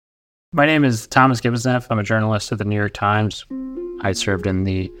My name is Thomas Gibbonsneff. I'm a journalist at the New York Times. I served in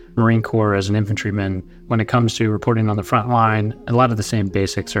the Marine Corps as an infantryman. When it comes to reporting on the front line, a lot of the same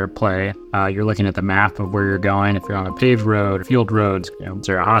basics are at play. You're looking at the map of where you're going. If you're on a paved road, field roads, is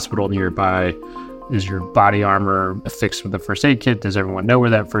there a hospital nearby? Is your body armor affixed with a first aid kit? Does everyone know where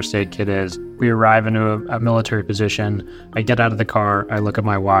that first aid kit is? We arrive into a military position. I get out of the car. I look at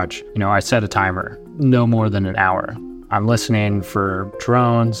my watch. I set a timer, no more than an hour. I'm listening for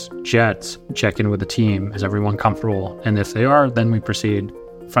drones, jets, check in with the team. Is everyone comfortable? And if they are, then we proceed.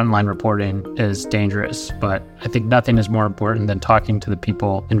 Frontline reporting is dangerous, but I think nothing is more important than talking to the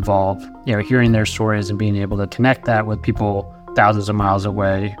people involved, hearing their stories and being able to connect that with people thousands of miles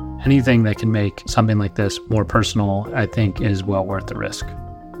away. Anything that can make something like this more personal, I think, is well worth the risk.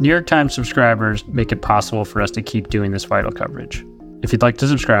 New York Times subscribers make it possible for us to keep doing this vital coverage. If you'd like to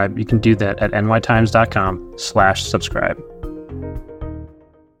subscribe, you can do that at nytimes.com/subscribe.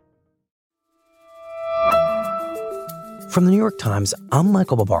 From the New York Times, I'm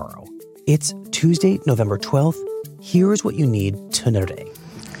Michael Barbaro. It's Tuesday, November 12th. Here's what you need to know today.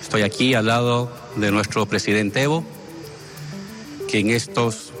 Estoy aquí al lado de nuestro presidente Evo, que en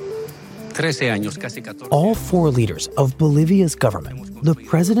estos 13 años, casi 14. All four leaders of Bolivia's government, the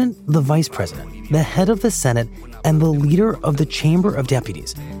president, the vice president, the head of the Senate, and the leader of the Chamber of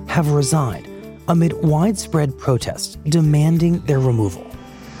Deputies, have resigned amid widespread protests demanding their removal.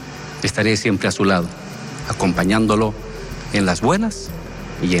 Estaré siempre a su lado, acompañándolo en las buenas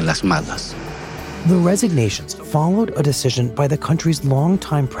y en las malas. The resignations followed a decision by the country's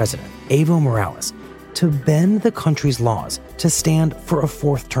longtime president, Evo Morales, to bend the country's laws to stand for a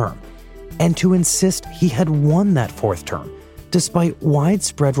fourth term and to insist he had won that fourth term despite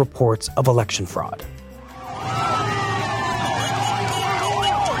widespread reports of election fraud.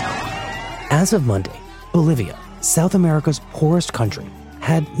 As of Monday, Bolivia, South America's poorest country,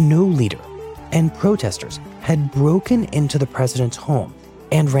 had no leader, and protesters had broken into the president's home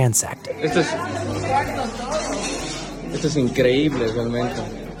and ransacked it. Esto es increíble, realmente.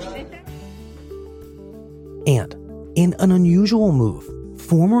 And in an unusual move,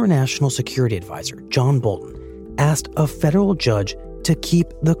 former National Security Advisor John Bolton asked a federal judge to keep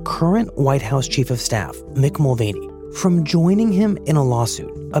the current White House Chief of Staff, Mick Mulvaney, from joining him in a lawsuit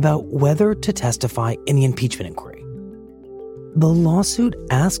about whether to testify in the impeachment inquiry. The lawsuit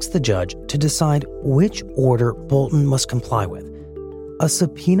asks the judge to decide which order Bolton must comply with: a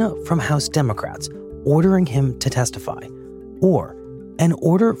subpoena from House Democrats ordering him to testify, or an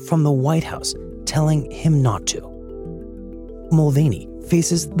order from the White House telling him not to. Mulvaney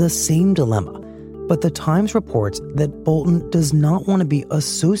faces the same dilemma, but the Times reports that Bolton does not want to be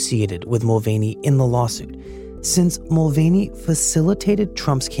associated with Mulvaney in the lawsuit, since Mulvaney facilitated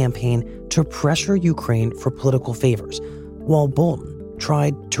Trump's campaign to pressure Ukraine for political favors, while Bolton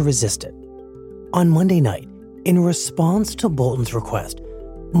tried to resist it. On Monday night, in response to Bolton's request,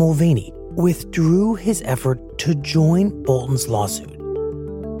 Mulvaney withdrew his effort to join Bolton's lawsuit.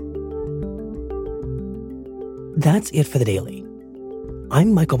 That's it for the Daily.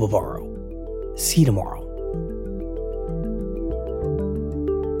 I'm Michael Barbaro. See you tomorrow.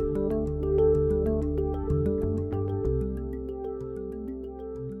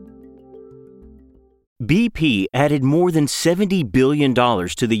 BP added more than $70 billion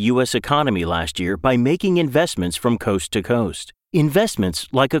to the U.S. economy last year by making investments from coast to coast. Investments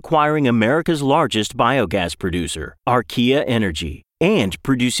like acquiring America's largest biogas producer, Archaea Energy, and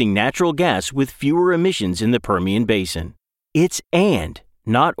producing natural gas with fewer emissions in the Permian Basin. It's and,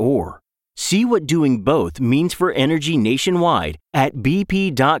 not or. See what doing both means for energy nationwide at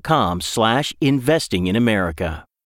bp.com/investing in America.